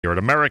Here at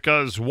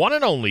America's one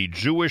and only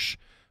Jewish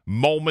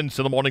Moments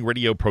in the Morning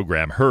radio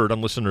program, heard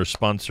on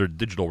listener-sponsored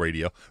digital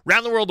radio.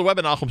 Around the world, the web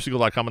at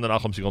NachumSegal.com and the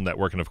Nachum Segal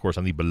Network, and, of course,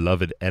 on the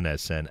beloved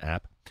NSN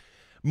app.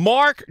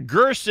 Mark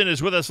Gerson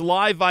is with us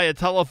live via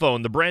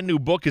telephone. The brand new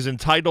book is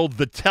entitled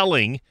The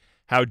Telling,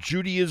 How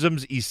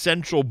Judaism's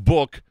Essential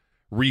Book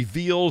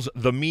Reveals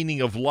the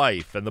Meaning of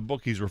Life. And the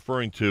book he's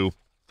referring to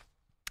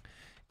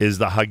is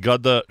the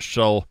Haggadah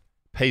Shel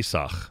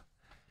Pesach.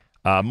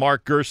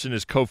 Mark Gerson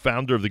is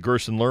co-founder of the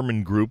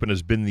Gerson-Lerman Group and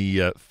has been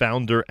the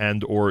founder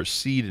and or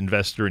seed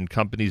investor in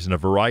companies in a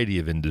variety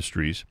of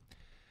industries.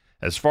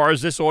 As far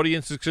as this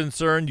audience is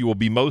concerned, you will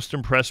be most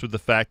impressed with the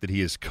fact that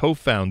he is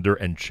co-founder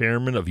and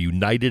chairman of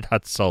United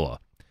Hatzalah,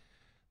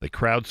 the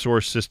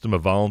crowdsourced system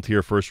of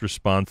volunteer first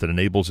response that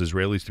enables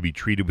Israelis to be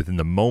treated within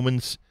the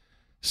moments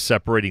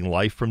separating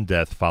life from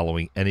death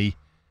following any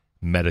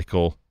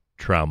medical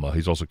trauma.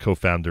 He's also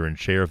co-founder and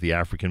chair of the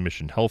African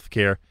Mission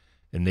Healthcare,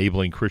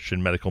 enabling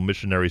Christian medical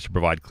missionaries to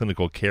provide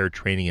clinical care,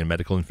 training, and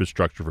medical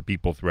infrastructure for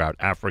people throughout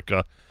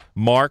Africa.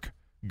 Mark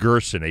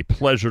Gerson, a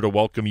pleasure to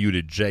welcome you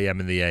to JM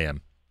in the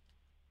AM.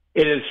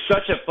 It is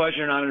such a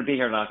pleasure and honor to be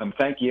here, Nachum.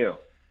 Thank you.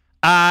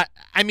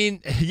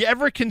 You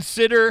ever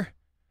consider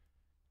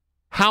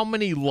how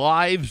many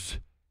lives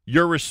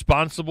you're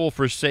responsible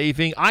for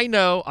saving? I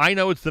know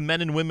it's the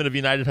men and women of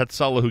United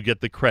Hatzalah who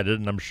get the credit,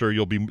 and I'm sure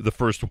you'll be the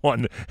first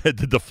one to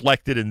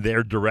deflect it in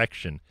their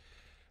direction.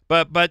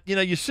 But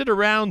you sit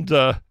around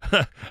on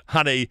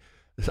a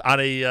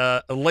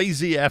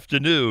lazy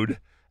afternoon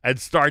and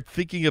start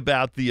thinking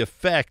about the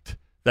effect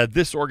that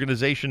this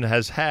organization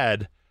has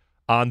had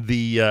on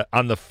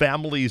the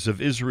families of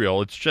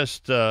Israel. It's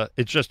just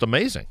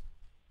amazing.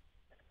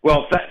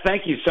 Well,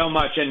 thank you so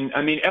much. And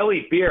I mean,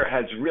 Eli Beer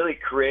has really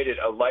created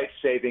a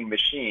life-saving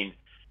machine.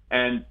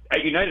 And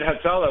at United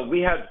Hatzalah,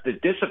 we have the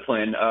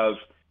discipline of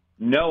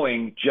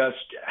knowing just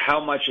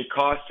how much it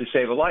costs to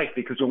save a life,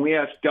 because when we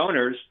ask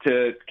donors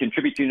to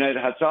contribute to United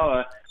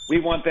Hatzalah, we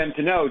want them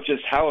to know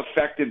just how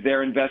effective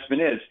their investment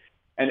is.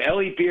 And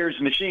Eli Beer's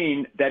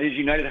machine, that is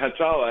United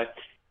Hatzalah,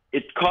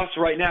 it costs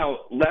right now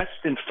less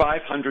than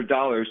 $500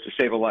 to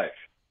save a life.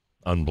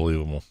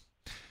 Unbelievable.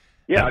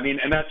 Yeah, I mean,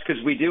 and that's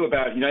because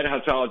United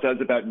Hatzalah does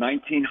about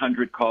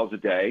 1,900 calls a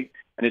day,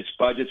 and its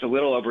budget's a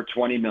little over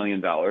 $20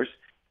 million.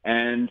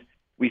 And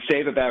we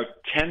save about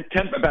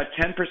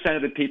 10%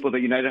 of the people that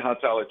United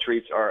Hatzalah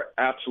treats are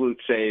absolute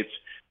saves.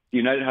 The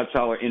United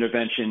Hatzalah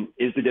intervention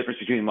is the difference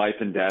between life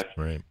and death.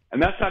 Right.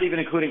 And that's not even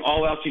including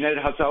all else United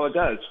Hatzalah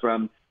does,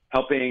 from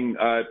helping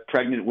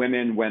pregnant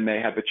women when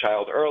they have a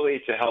child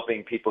early, to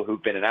helping people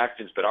who've been in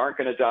accidents but aren't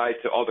going to die,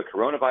 to all the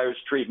coronavirus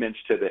treatments,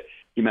 to the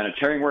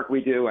humanitarian work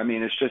we do. I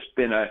mean, it's just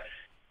been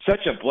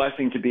such a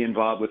blessing to be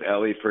involved with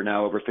Eli for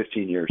now over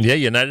 15 years. Yeah,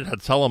 United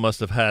Hatzalah must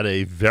have had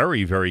a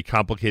very, very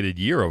complicated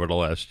year over the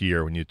last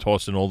year when you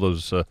toss in all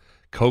those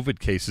COVID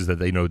cases that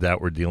they no doubt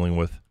were dealing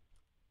with.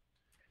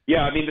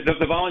 Yeah, I mean,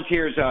 the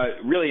volunteers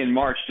really in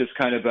March just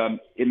kind of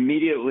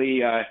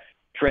immediately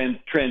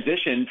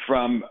transitioned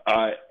from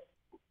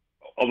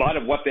a lot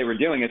of what they were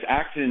doing. As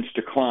accidents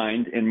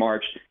declined in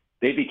March,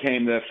 they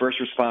became the first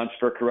response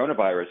for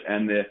coronavirus.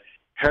 And the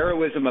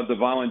heroism of the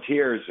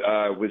volunteers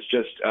was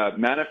just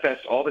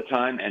manifest all the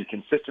time and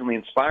consistently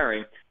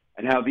inspiring,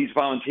 and how these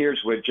volunteers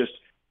would just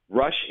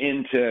rush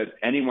into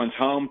anyone's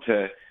home,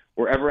 to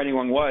wherever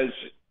anyone was,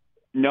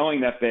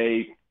 knowing that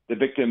the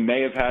victim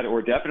may have had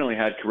or definitely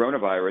had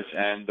coronavirus,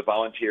 and the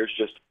volunteers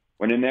just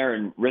went in there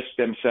and risked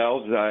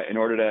themselves in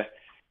order to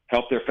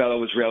help their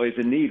fellow Israelis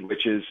in need,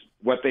 which is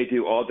what they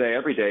do all day,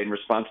 every day, in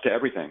response to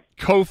everything.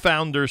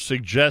 Co-founder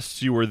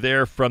suggests you were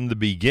there from the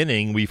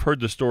beginning. We've heard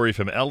the story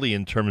from Eli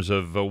in terms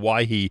of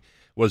why he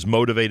was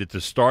motivated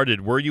to start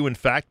it. Were you, in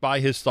fact,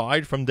 by his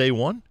side from day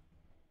one?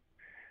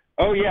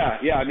 Oh, yeah.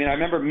 I mean, I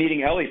remember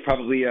meeting Eli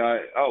probably,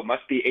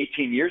 must be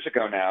 18 years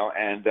ago now,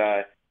 and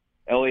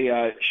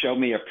Eli showed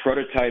me a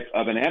prototype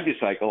of an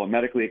ambucycle, a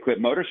medically equipped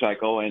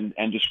motorcycle,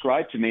 and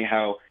described to me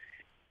how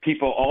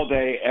people all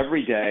day,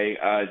 every day,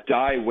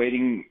 die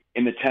waiting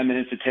in the 10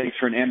 minutes it takes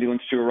for an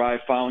ambulance to arrive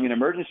following an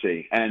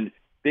emergency. And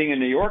being a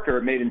New Yorker,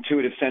 it made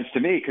intuitive sense to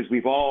me, because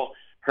we've all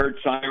heard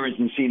sirens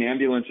and seen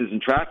ambulances in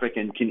traffic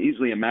and can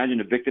easily imagine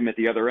a victim at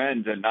the other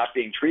end and not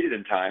being treated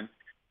in time,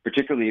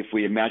 particularly if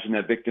we imagine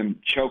that victim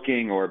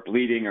choking or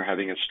bleeding or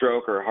having a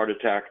stroke or a heart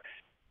attack.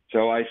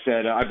 So I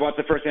said, I bought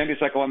the first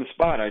ambucycle on the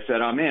spot. I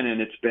said, I'm in,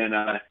 and it's been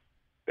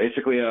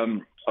basically a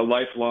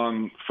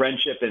lifelong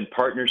friendship and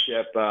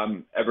partnership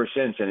ever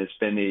since. And it's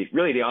been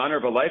really the honor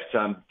of a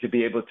lifetime to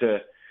be able to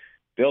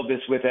build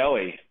this with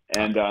Eli.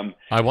 And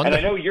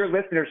I know your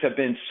listeners have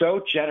been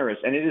so generous,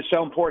 and it is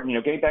so important.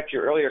 Getting back to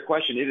your earlier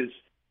question, it is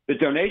the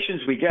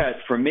donations we get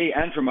from me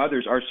and from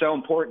others are so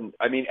important.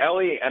 I mean,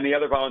 Eli and the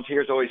other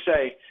volunteers always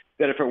say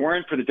that if it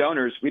weren't for the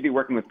donors, we'd be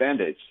working with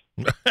Band-Aids.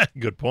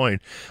 Good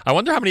point. I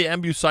wonder how many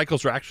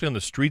ambucycles are actually on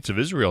the streets of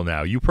Israel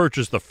now. You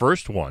purchased the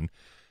first one.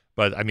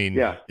 But I mean,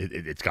 Yeah.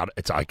 it's got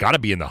to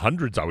be in the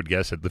hundreds, I would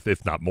guess,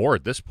 if not more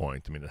at this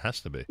point. I mean, it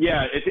has to be.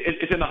 Yeah,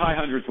 it's in the high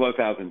hundreds, low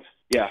thousands.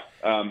 Yeah.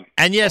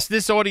 And yes,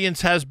 this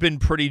audience has been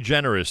pretty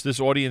generous. This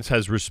audience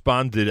has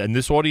responded, and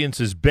this audience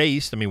is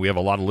based. I mean, we have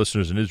a lot of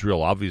listeners in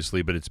Israel,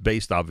 obviously, but it's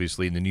based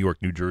obviously in the New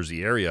York, New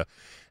Jersey area.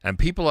 And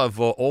people have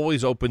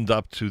always opened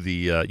up to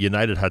the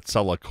United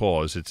Hatzalah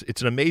cause.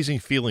 It's an amazing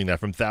feeling that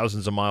from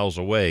thousands of miles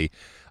away,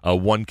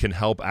 one can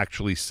help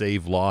actually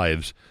save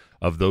lives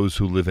of those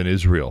who live in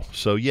Israel.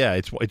 So yeah,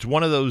 it's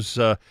one of those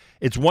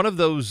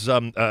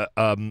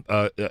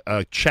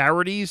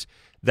charities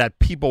that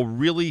people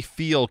really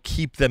feel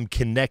keep them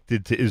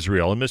connected to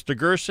Israel. And Mr.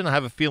 Gerson, I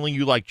have a feeling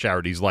you like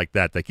charities like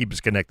that keep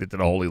us connected to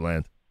the Holy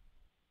Land.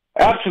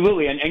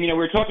 Absolutely. And we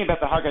were talking about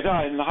the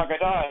Haggadah. And the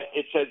Haggadah,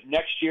 it says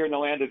next year in the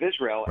land of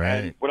Israel. Right.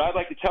 And what I'd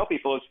like to tell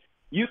people is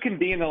you can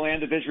be in the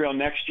land of Israel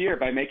next year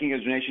by making a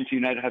donation to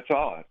United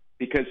Hatzalah,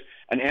 because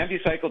an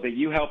ambucycle that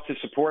you help to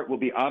support will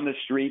be on the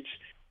streets.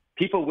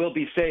 People will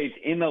be saved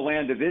in the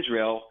land of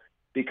Israel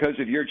because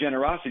of your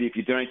generosity if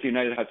you donate to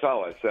United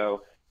Hatzalah.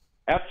 So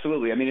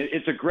absolutely. I mean,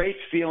 it's a great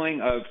feeling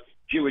of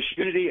Jewish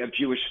unity, of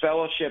Jewish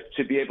fellowship,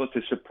 to be able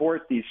to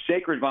support these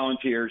sacred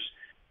volunteers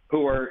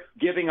who are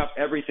giving up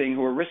everything,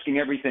 who are risking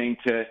everything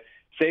to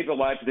save the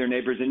lives of their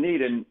neighbors in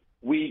need. And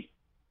we,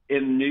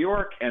 in New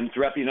York and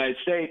throughout the United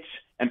States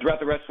and throughout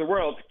the rest of the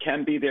world,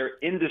 can be their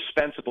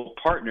indispensable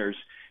partners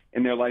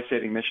in their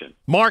life-saving mission.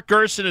 Mark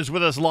Gerson is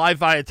with us live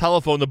via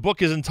telephone. The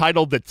book is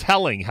entitled The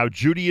Telling, How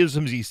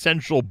Judaism's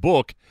Essential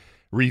Book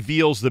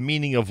Reveals the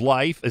Meaning of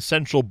Life.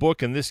 Essential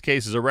book, in this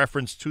case, is a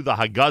reference to the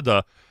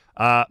Haggadah.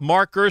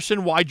 Mark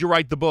Gerson, why'd you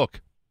write the book?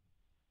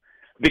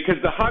 Because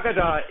the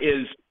Haggadah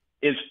is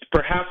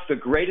perhaps the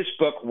greatest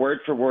book, word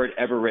for word,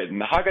 ever written.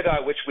 The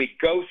Haggadah, which we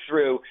go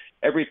through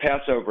every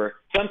Passover,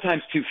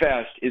 sometimes too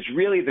fast, is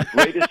really the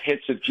greatest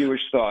hits of Jewish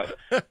thought,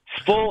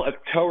 full of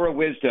Torah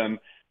wisdom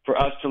for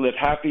us to live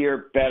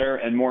happier, better,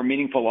 and more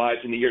meaningful lives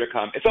in the year to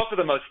come. It's also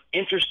the most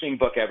interesting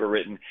book ever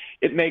written.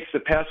 It makes the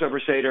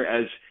Passover Seder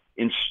as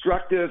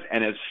instructive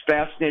and as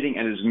fascinating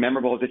and as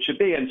memorable as it should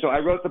be. And so I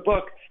wrote the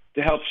book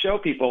to help show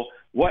people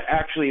what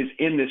actually is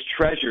in this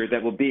treasure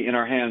that will be in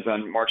our hands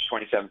on March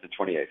 27th and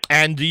 28th.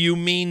 And do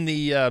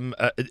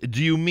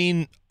you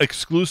mean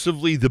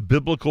exclusively the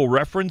biblical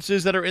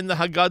references that are in the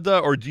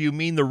Haggadah, or do you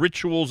mean the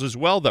rituals as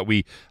well that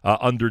we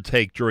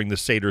undertake during the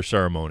Seder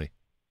ceremony?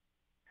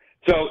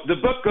 So the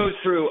book goes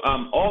through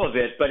all of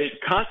it, but it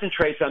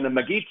concentrates on the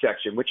Magid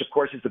section, which, of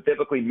course, is the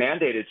biblically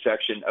mandated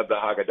section of the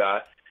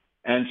Haggadah.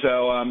 And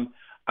so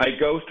I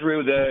go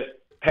through the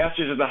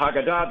passages of the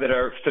Haggadah that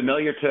are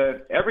familiar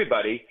to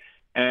everybody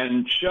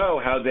and show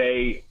how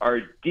they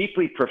are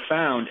deeply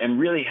profound and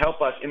really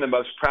help us in the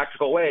most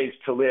practical ways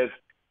to live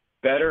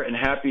better and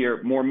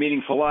happier, more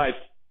meaningful lives,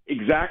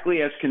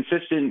 exactly as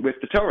consistent with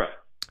the Torah.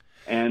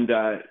 And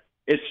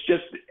it's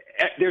just,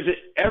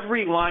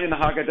 every line in the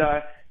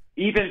Haggadah,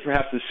 even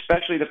perhaps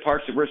especially the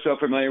parts that we're so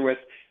familiar with,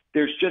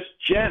 there's just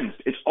gems.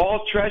 It's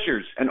all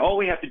treasures. And all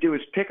we have to do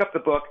is pick up the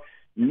book,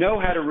 know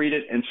how to read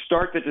it, and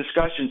start the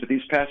discussions that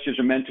these passages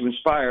are meant to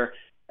inspire,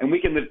 and we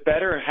can live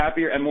better,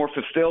 happier, and more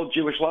fulfilled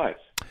Jewish lives.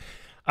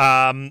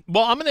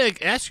 Well, I'm going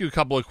to ask you a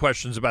couple of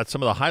questions about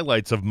some of the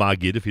highlights of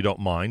Magid, if you don't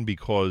mind,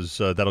 because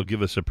that'll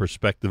give us a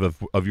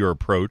perspective of your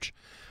approach.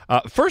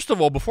 First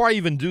of all, before I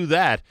even do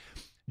that,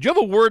 do you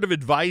have a word of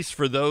advice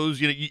for those?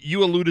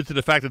 You alluded to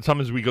the fact that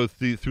sometimes we go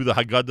through the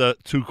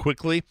Haggadah too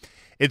quickly.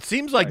 It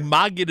seems like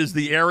Magid is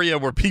the area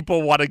where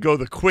people want to go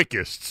the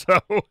quickest. So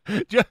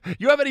do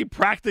you have any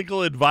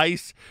practical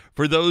advice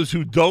for those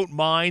who don't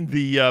mind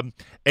the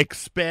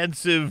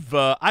expansive,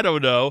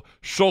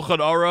 Shulchan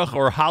Aruch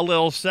or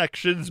Hallel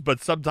sections, but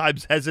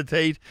sometimes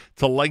hesitate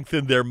to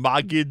lengthen their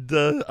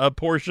Magid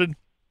portion?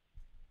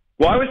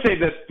 Well, I would say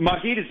that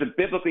Magid is the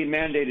biblically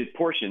mandated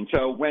portion.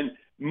 So when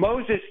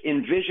Moses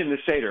envisioned the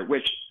Seder,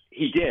 which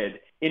he did,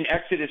 in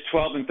Exodus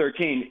 12 and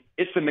 13,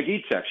 it's the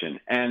Magid section.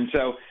 And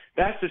so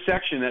that's the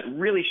section that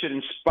really should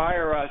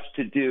inspire us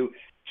to do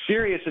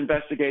serious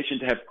investigation,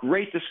 to have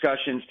great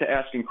discussions, to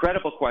ask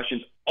incredible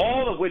questions,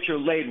 all of which are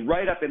laid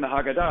right up in the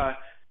Haggadah.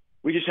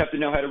 We just have to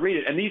know how to read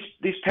it. And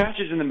these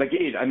passages in the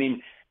Magid, I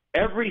mean,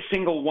 every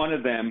single one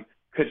of them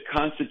could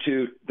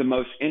constitute the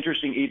most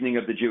interesting evening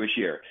of the Jewish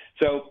year.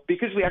 So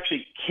because we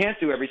actually can't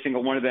do every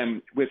single one of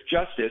them with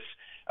justice,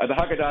 the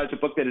Haggadah is a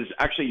book that is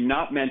actually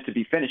not meant to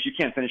be finished. You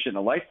can't finish it in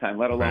a lifetime,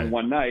 let alone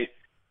one night.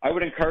 I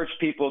would encourage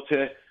people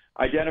to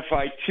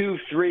identify 2,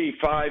 3,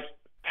 5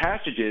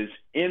 passages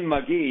in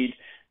Magid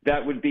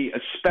that would be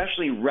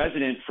especially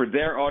resonant for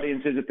their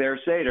audiences at their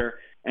Seder,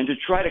 and to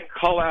try to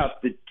cull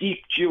out the deep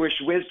Jewish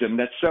wisdom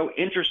that's so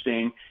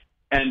interesting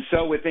and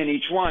so within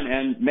each one,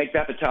 and make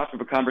that the topic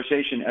of a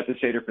conversation at the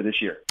Seder for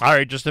this year. All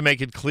right, just to make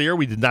it clear,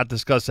 we did not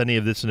discuss any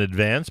of this in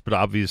advance, but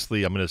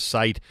obviously I'm going to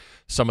cite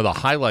some of the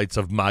highlights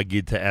of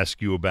Magid to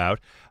ask you about.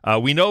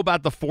 We know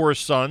about the 4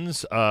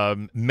 sons.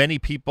 Many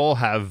people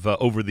have,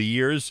 over the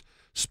years,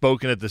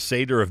 spoken at the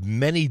Seder of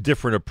many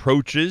different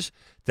approaches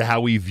to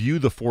how we view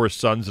the 4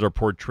 sons that are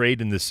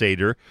portrayed in the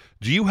Seder.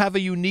 Do you have a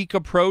unique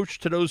approach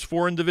to those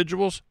 4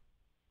 individuals?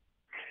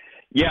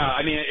 Yeah,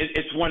 I mean,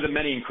 it's one of the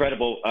many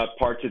incredible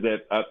parts of the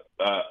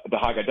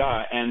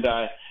Haggadah. And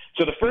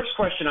so the first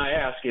question I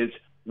ask is,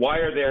 why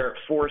are there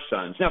 4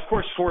 sons? Now, of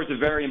course, 4 is a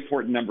very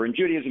important number in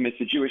Judaism. It's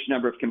the Jewish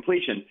number of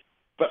completion.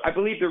 But I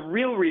believe the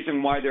real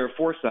reason why there are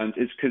 4 sons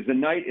is because the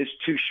night is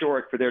too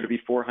short for there to be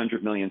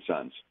 400 million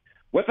sons.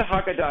 What the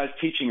Haggadah is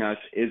teaching us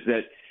is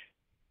that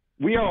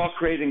we are all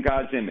created in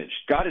God's image.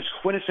 God is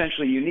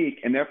quintessentially unique,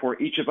 and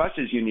therefore each of us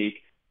is unique.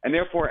 And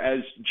therefore,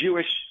 as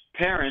Jewish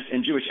parents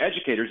and Jewish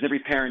educators, and every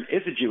parent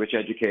is a Jewish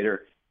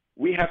educator,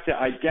 we have to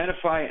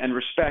identify and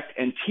respect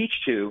and teach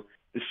to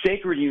the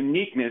sacred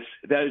uniqueness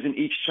that is in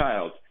each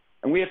child.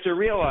 And we have to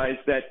realize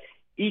that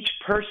each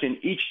person,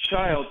 each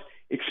child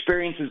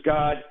experiences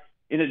God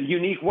in a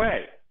unique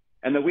way,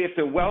 and that we have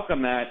to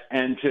welcome that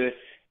and to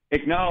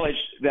acknowledge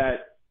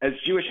that as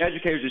Jewish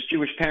educators, as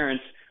Jewish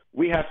parents,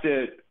 we have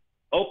to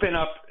open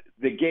up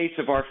the gates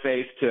of our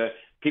faith to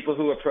people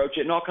who approach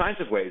it in all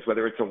kinds of ways,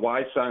 whether it's a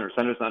wise son or a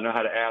son who does not know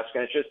how to ask.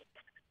 And it just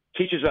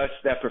teaches us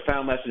that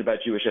profound lesson about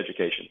Jewish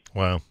education.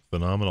 Wow,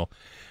 phenomenal.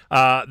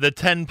 The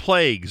 10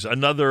 plagues,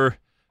 another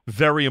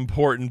very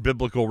important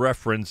biblical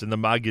reference in the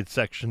Maggid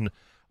section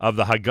of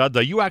the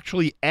Haggadah. You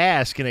actually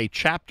ask in a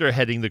chapter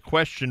heading the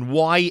question,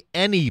 why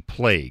any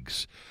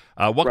plagues?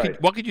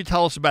 What could you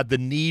tell us about the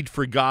need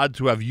for God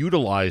to have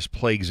utilized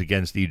plagues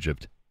against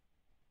Egypt?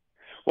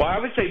 Well, I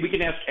would say we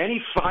can ask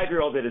any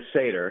 5-year-old at a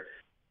Seder,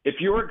 if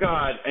you're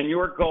God and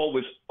your goal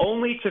was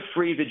only to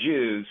free the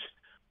Jews,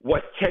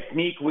 what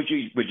technique would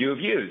you have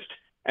used?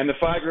 And the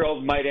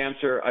 5-year-old might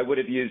answer, I would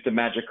have used a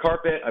magic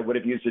carpet. I would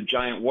have used a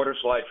giant water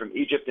slide from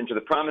Egypt into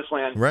the Promised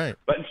Land. Right.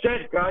 But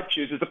instead, God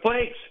chooses the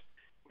plagues,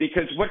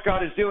 because what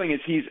God is doing is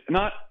he's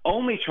not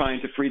only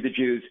trying to free the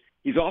Jews,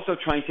 he's also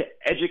trying to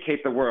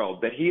educate the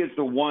world that he is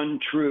the one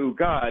true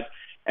God.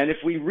 And if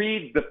we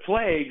read the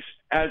plagues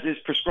as is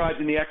prescribed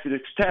in the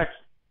Exodus text,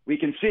 we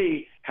can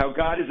see how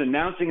God is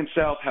announcing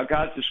himself, how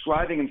God is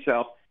describing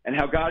himself, and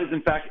how God is,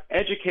 in fact,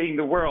 educating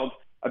the world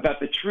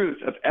about the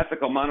truth of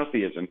ethical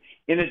monotheism,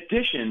 in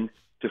addition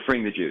to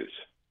freeing the Jews.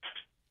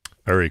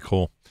 Very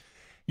cool.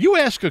 You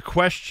ask a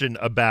question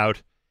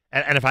about,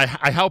 and if I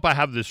hope I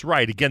have this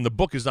right, again, the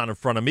book is not in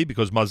front of me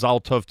because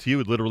Mazal Tov to you,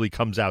 it literally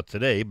comes out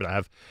today, but I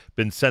have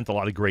been sent a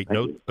lot of great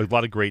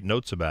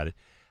notes about it.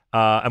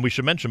 And we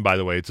should mention, by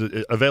the way, it's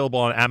available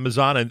on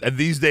Amazon. And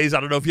these days, I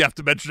don't know if you have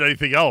to mention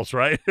anything else,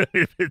 right?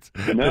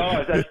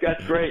 No,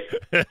 that's great.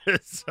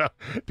 So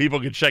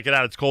people can check it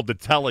out. It's called The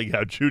Telling,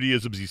 How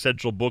Judaism's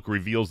Essential Book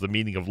Reveals the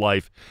Meaning of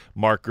Life.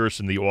 Mark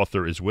Gerson, the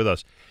author, is with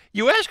us.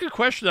 You ask a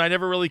question I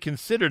never really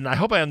considered, and I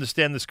hope I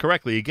understand this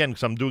correctly, again,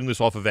 because I'm doing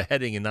this off of a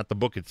heading and not the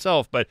book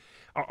itself. But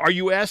are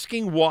you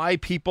asking why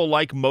people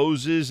like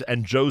Moses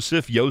and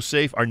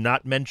Yosef, are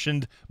not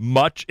mentioned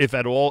much, if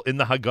at all, in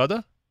the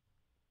Haggadah?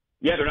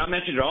 Yeah, they're not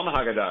mentioned at all in the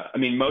Haggadah. I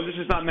mean, Moses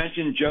is not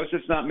mentioned,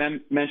 Joseph's not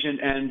mentioned,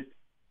 and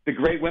the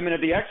great women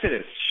of the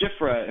Exodus,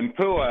 Shiphrah and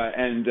Puah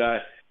and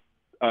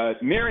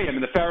Miriam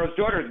and the Pharaoh's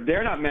daughter,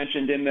 they're not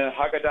mentioned in the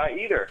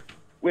Haggadah either,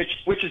 which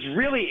is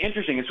really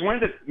interesting. It's one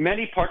of the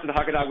many parts of the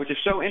Haggadah which is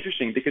so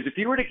interesting, because if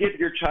you were to give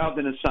your child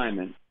an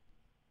assignment,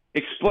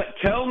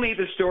 tell me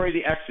the story of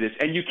the Exodus,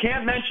 and you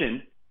can't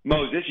mention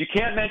Moses, you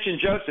can't mention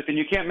Joseph, and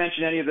you can't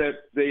mention any of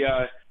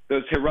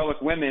those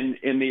heroic women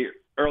in the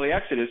early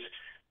Exodus,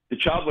 the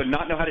child would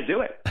not know how to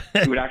do it.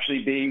 It would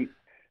actually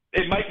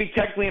it might be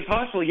technically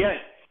impossible, yet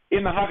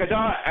in the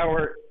Haggadah,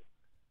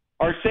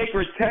 our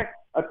sacred text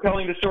of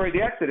telling the story of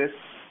the Exodus,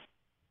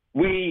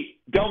 we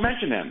don't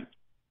mention them.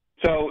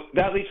 So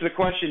that leads to the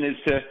question as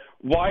to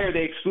why are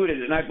they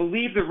excluded? And I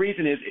believe the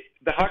reason is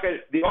the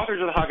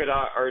authors of the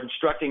Haggadah are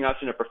instructing us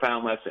in a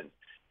profound lesson,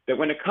 that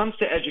when it comes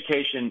to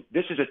education,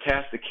 this is a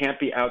task that can't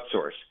be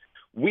outsourced.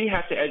 We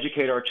have to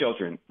educate our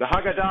children. The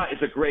Haggadah is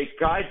a great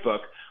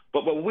guidebook,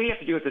 but what we have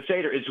to do at the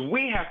Seder is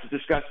we have to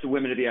discuss the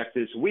women of the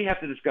Exodus. We have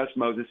to discuss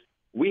Moses.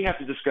 We have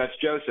to discuss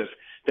Joseph,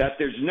 that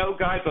there's no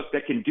guidebook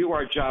that can do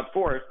our job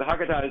for us. The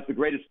Haggadah is the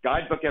greatest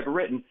guidebook ever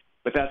written,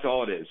 but that's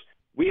all it is.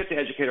 We have to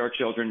educate our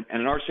children,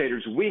 and in our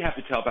Seders, we have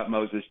to tell about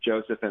Moses,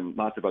 Joseph, and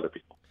lots of other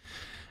people.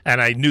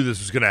 And I knew this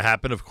was going to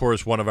happen. Of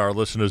course, one of our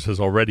listeners has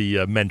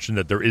already mentioned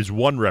that there is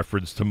one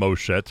reference to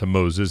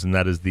Moses, and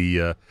that is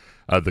the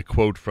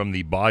quote from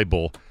the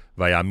Bible,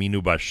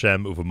 Vayaminu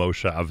b'Hashem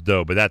u'v'Moshe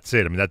avdo. But that's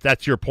it. I mean,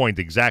 that's your point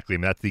exactly. I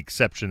mean, that's the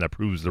exception that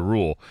proves the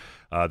rule.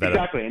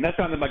 Exactly, and that's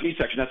on the Maggid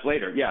section. That's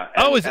later, yeah.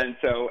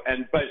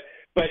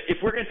 But if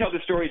we're going to tell the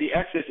story of the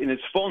Exodus in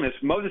its fullness,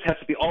 Moses has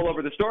to be all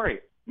over the story.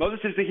 Moses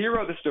is the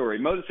hero of the story.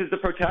 Moses is the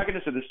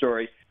protagonist of the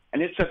story,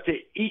 and it's up to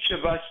each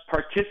of us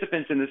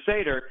participants in the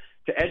Seder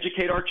to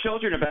educate our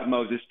children about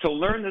Moses, to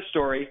learn the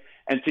story,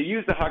 and to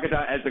use the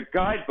Haggadah as a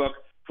guidebook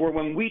for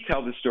when we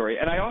tell the story.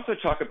 And I also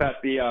talk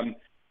about the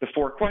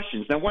 4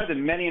 questions. Now, one of the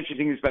many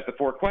interesting things about the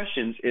 4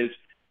 questions is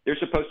they're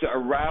supposed to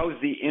arouse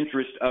the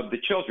interest of the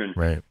children.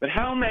 Right. But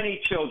how many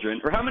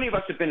children, or how many of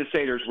us have been to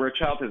Seders where a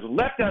child has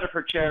leapt out of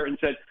her chair and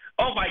said,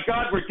 "Oh my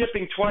God, we're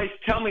dipping twice.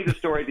 Tell me the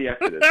story of the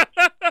Exodus."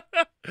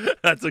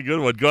 That's a good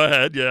one. Go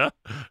ahead. Yeah.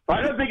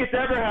 I don't think it's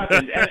ever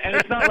happened. And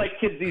it's not like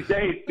kids these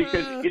days,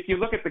 because if you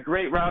look at the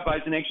great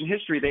rabbis in ancient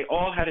history, they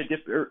all had a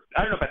different,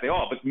 I don't know about they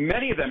all, but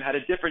many of them had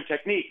a different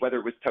technique, whether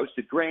it was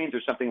toasted grains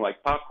or something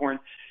like popcorn,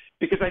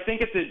 because I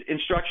think it's an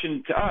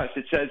instruction to us.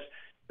 It says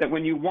that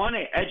when you want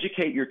to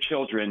educate your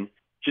children,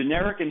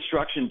 generic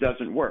instruction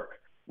doesn't work.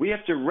 We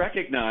have to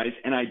recognize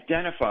and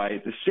identify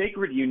the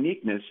sacred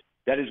uniqueness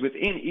that is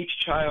within each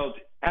child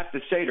at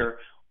the Seder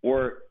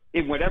or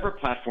in whatever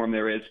platform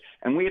there is,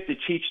 and we have to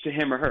teach to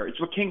him or her. It's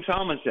what King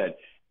Solomon said,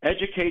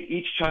 educate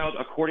each child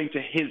according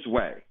to his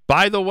way.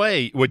 By the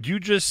way, what you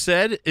just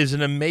said is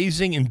an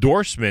amazing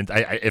endorsement,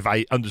 if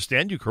I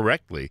understand you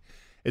correctly.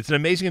 It's an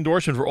amazing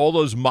endorsement for all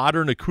those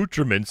modern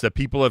accoutrements that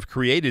people have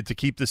created to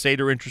keep the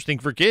Seder interesting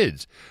for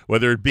kids.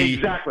 Whether it be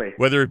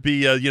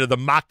the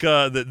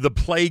makkah, the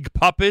plague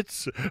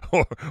puppets,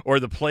 or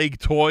the plague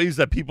toys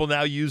that people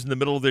now use in the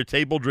middle of their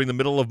table during the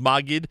middle of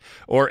Magid,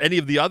 or any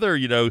of the other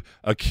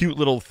cute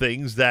little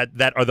things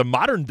that are the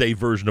modern day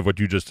version of what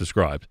you just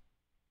described.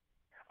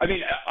 I mean,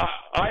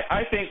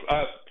 I think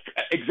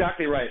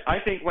exactly right. I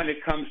think when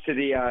it comes to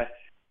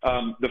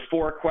the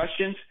four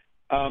questions,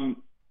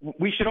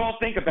 we should all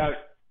think about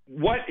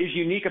what is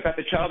unique about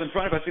the child in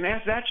front of us and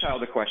ask that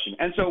child a question.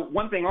 And so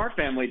one thing our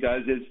family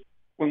does is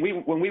when we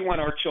want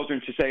our children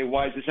to say,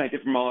 why is this night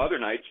different from all other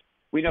nights?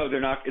 We know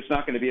it's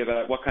not going to be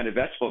about what kind of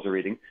vegetables they're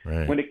eating.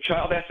 Right. When a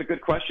child asks a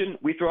good question,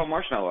 we throw a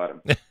marshmallow at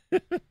him.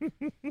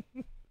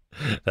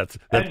 But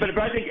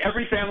I think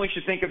every family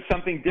should think of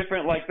something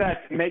different like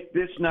that to make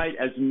this night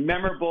as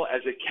memorable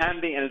as it can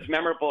be and as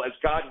memorable as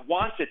God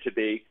wants it to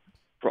be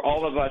for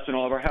all of us and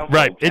all of our households.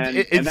 Right.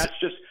 And that's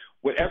just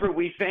whatever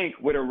we think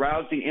would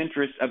arouse the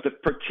interest of the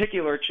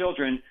particular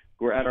children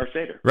who are at our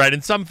Seder. Right.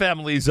 In some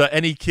families,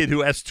 any kid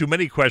who asks too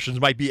many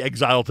questions might be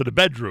exiled to the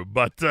bedroom.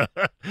 But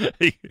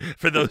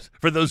for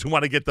those who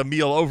want to get the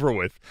meal over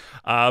with.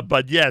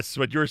 But yes,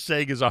 what you're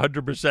saying is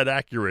 100%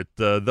 accurate.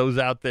 Those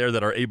out there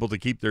that are able to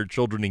keep their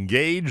children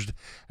engaged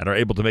and are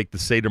able to make the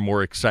Seder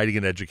more exciting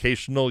and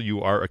educational,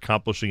 you are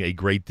accomplishing a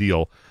great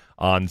deal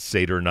on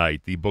Seder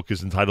night. The book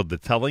is entitled The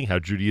Telling, How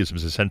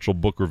Judaism's Essential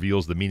Book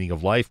Reveals the Meaning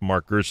of Life.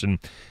 Mark Gerson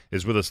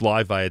is with us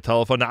live via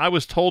telephone. Now, I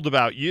was told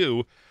about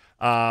you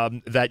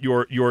that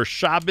your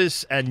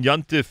Shabbos and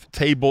Yontif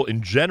table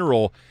in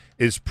general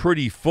is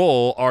pretty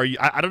full.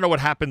 I don't know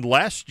what happened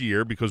last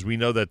year, because we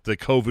know that the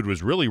COVID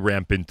was really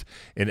rampant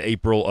in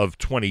April of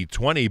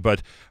 2020,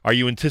 but are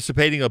you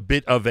anticipating a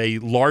bit of a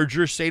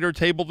larger Seder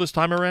table this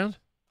time around?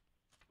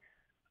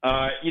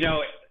 At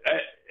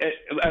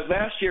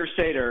last year's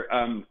Seder,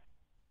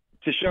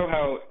 to show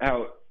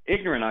how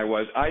ignorant I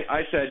was,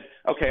 I said,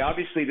 okay,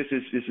 obviously this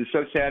is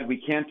so sad. We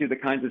can't do the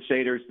kinds of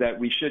Seders that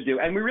we should do.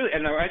 And when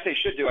I say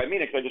should do, I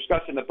mean it, because I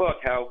discussed in the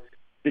book how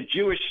the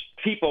Jewish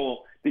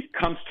people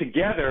comes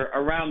together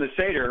around the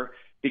Seder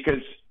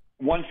because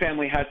one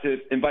family had to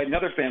invite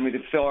another family to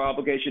fulfill our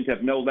obligation to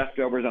have no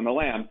leftovers on the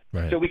lamb.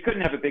 Right. So we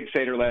couldn't have a big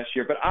Seder last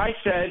year. But I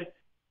said,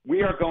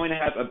 we are going to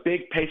have a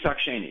big Pesach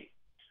Sheni.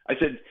 I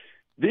said,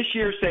 this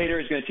year's Seder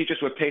is going to teach us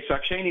what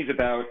Pesach Sheni is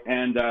about,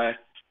 and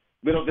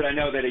little did I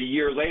know that a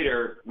year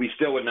later we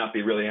still would not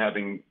be really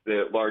having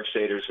the large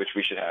Seders, which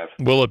we should have.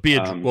 Will it be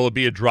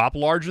a drop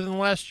larger than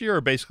last year,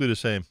 or basically the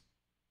same?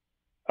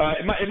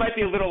 It might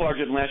be a little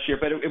larger than last year,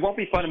 but it won't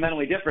be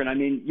fundamentally different. I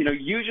mean,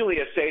 usually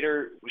a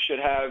Seder should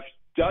have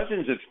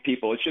dozens of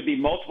people. It should be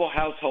multiple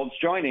households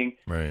joining,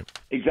 right?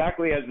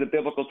 Exactly as the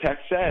biblical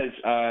text says.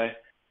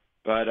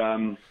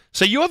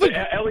 So you have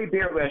Eli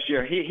Beer last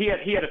year. He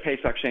had a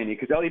Pesach Sheni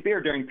because Eli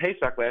Beer during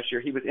Pesach last year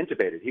he was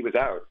intubated. He was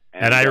out.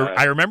 And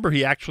I remember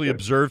he actually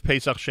observed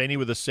Pesach Sheni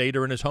with a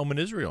Seder in his home in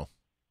Israel.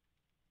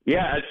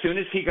 Yeah, as soon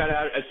as he was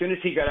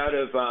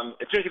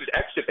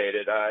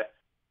extubated,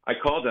 I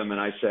called him and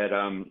I said,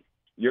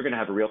 "You're going to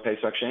have a real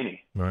Pesach Sheni."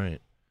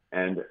 Right.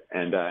 And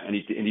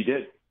he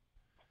did.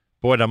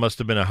 Boy, that must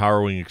have been a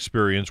harrowing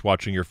experience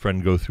watching your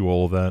friend go through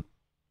all of that.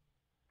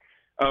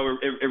 Oh,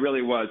 it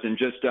really was. And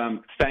just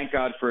thank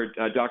God for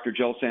Dr.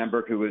 Joel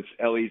Sandberg, who was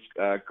Ellie's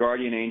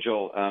guardian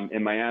angel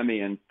in Miami,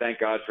 and thank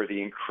God for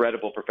the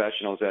incredible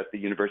professionals at the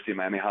University of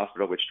Miami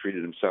Hospital, which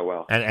treated him so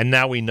well. And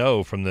now we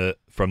know from the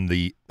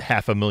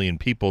 500,000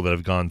 people that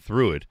have gone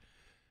through it,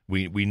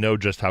 we know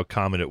just how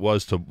common it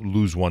was to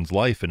lose one's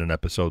life in an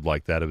episode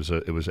like that. It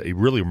was a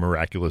really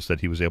miraculous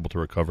that he was able to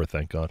recover,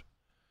 thank God.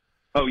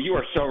 Oh, you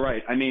are so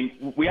right. I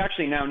mean, we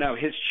actually now know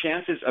his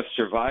chances of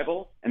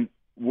survival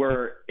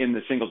were in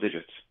the single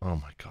digits. Oh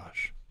my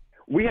gosh.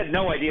 We had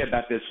no idea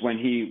about this when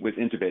he was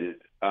intubated.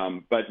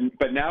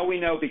 But now we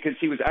know because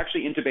he was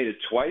actually intubated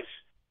twice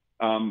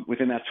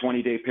within that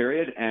 20-day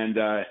period, and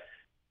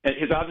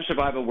his odds of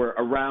survival were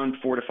around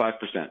 4 to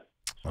 5%.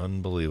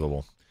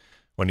 Unbelievable.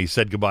 When he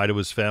said goodbye to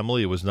his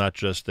family, it was not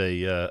just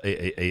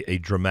a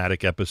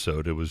dramatic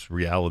episode. It was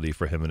reality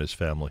for him and his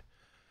family.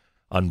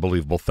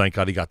 Unbelievable. Thank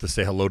God he got to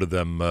say hello to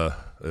them a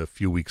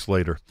few weeks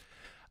later.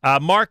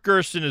 Mark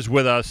Gerson is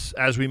with us.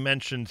 As we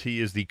mentioned,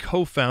 he is the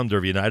co-founder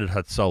of United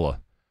Hatzalah.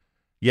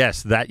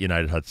 Yes, that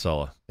United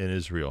Hatzalah in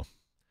Israel.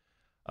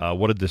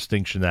 What a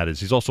distinction that is.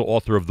 He's also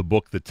author of the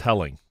book The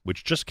Telling,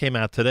 which just came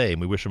out today, and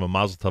we wish him a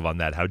mazel tov on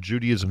that. How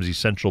Judaism's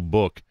essential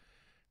book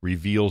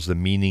reveals the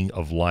meaning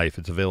of life.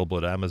 It's available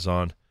at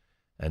Amazon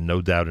and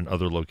no doubt in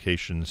other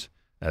locations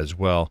as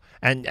well.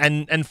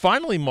 And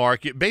finally,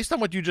 Mark, based on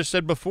what you just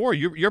said before,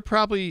 you're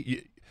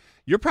probably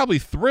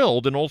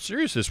thrilled in all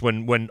seriousness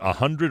when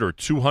 100 or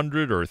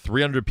 200 or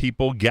 300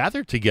 people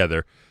gather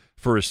together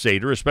for a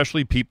Seder,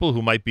 especially people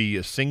who might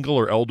be single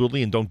or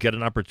elderly and don't get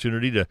an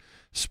opportunity to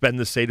spend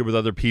the Seder with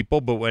other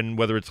people. But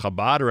whether it's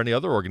Chabad or any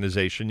other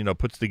organization,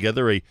 puts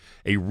together a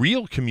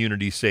real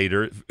community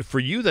Seder, for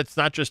you, that's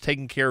not just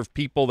taking care of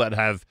people that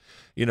have,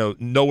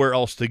 nowhere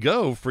else to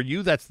go. For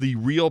you, that's the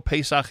real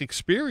Pesach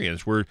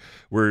experience where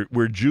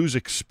Jews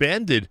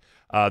expanded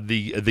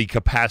the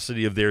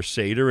capacity of their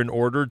Seder in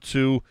order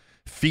to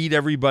feed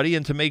everybody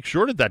and to make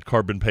sure that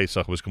Korban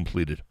Pesach was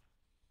completed.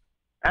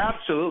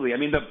 Absolutely. I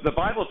mean, the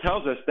Bible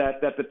tells us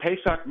that the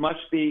Pesach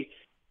must be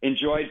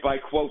enjoyed by,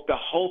 quote, the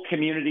whole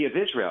community of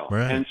Israel.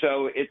 Right. And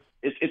so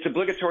it's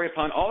obligatory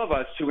upon all of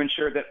us to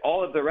ensure that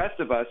all of the rest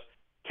of us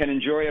can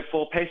enjoy a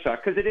full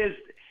Pesach, because it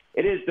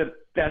is the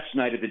best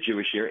night of the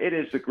Jewish year. It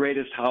is the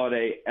greatest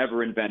holiday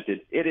ever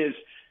invented. It is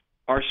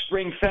our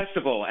spring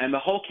festival, and the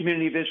whole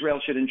community of Israel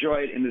should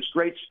enjoy it in this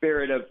great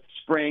spirit of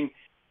spring,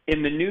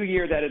 in the new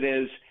year that it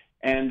is.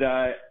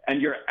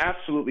 And you're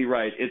absolutely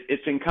right.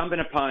 It's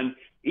incumbent upon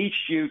each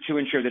Jew to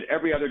ensure that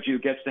every other Jew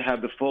gets to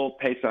have the full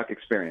Pesach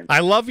experience.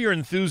 I love your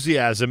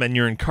enthusiasm and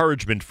your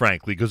encouragement,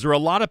 frankly, because there are a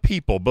lot of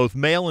people, both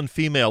male and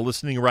female,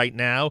 listening right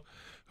now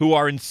who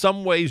are in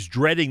some ways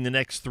dreading the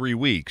next 3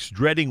 weeks,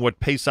 dreading what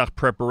Pesach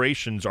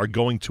preparations are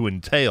going to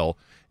entail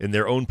in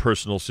their own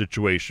personal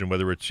situation,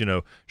 whether it's,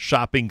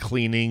 shopping,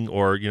 cleaning,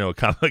 or,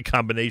 a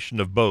combination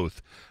of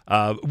both.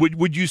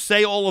 Would you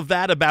say all of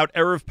that about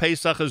Erev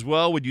Pesach as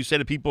well? Would you say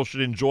that people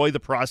should enjoy the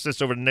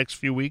process over the next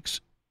few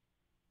weeks?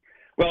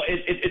 Well,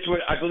 it's what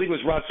I believe was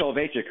Rod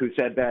Soloveitchik who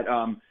said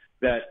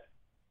that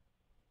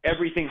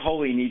everything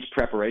holy needs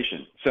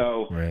preparation.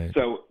 So, right.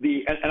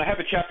 And I have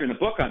a chapter in the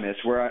book on this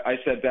where I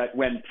said that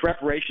when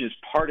preparation is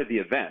part of the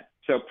event,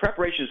 so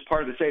preparation is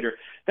part of the Seder.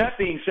 That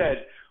being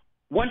said,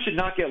 one should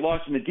not get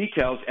lost in the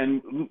details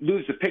and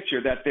lose the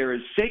picture that there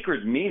is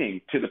sacred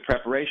meaning to the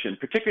preparation,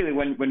 particularly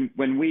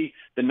when we,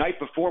 the night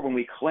before, when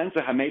we cleanse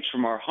the hametz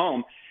from our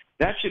home.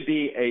 That should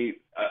be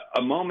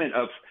a moment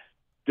of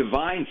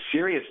divine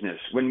seriousness,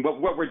 when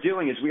what we're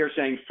doing is we are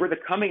saying, for the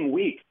coming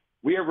week,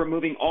 we are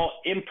removing all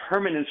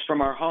impermanence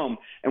from our home,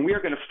 and we are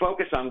going to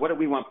focus on what do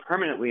we want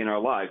permanently in our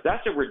lives.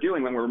 That's what we're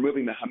doing when we're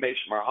removing the hametz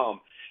from our home.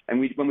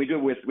 And when we do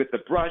it with the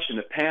brush and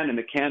the pan and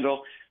the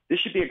candle, this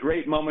should be a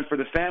great moment for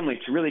the family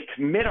to really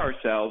commit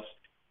ourselves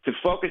to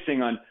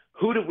focusing on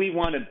who do we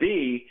want to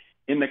be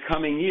in the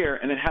coming year,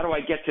 and then how do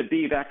I get to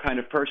be that kind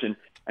of person.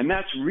 And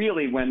that's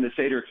really when the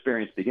Seder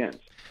experience begins.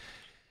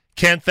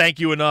 Can't thank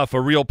you enough.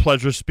 A real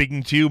pleasure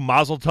speaking to you.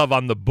 Mazel tov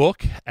on the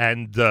book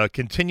and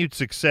continued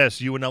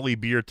success. You and Ellie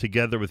Beer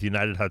together with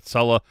United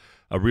Hatzalah.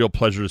 A real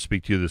pleasure to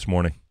speak to you this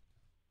morning.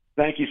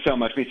 Thank you so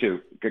much. Me too.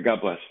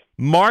 God bless.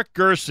 Mark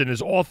Gerson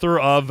is author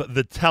of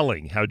The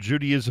Telling, How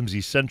Judaism's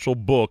Essential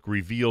Book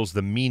Reveals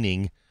the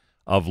Meaning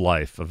of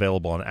Life.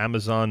 Available on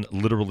Amazon,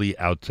 literally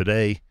out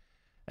today.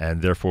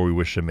 And therefore, we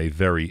wish him a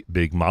very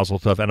big mazel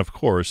tov. And, of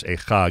course, a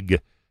Chag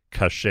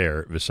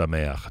Kasher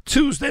V'Sameach.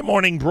 Tuesday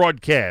morning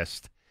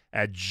broadcast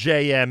at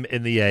JM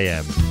in the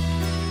AM.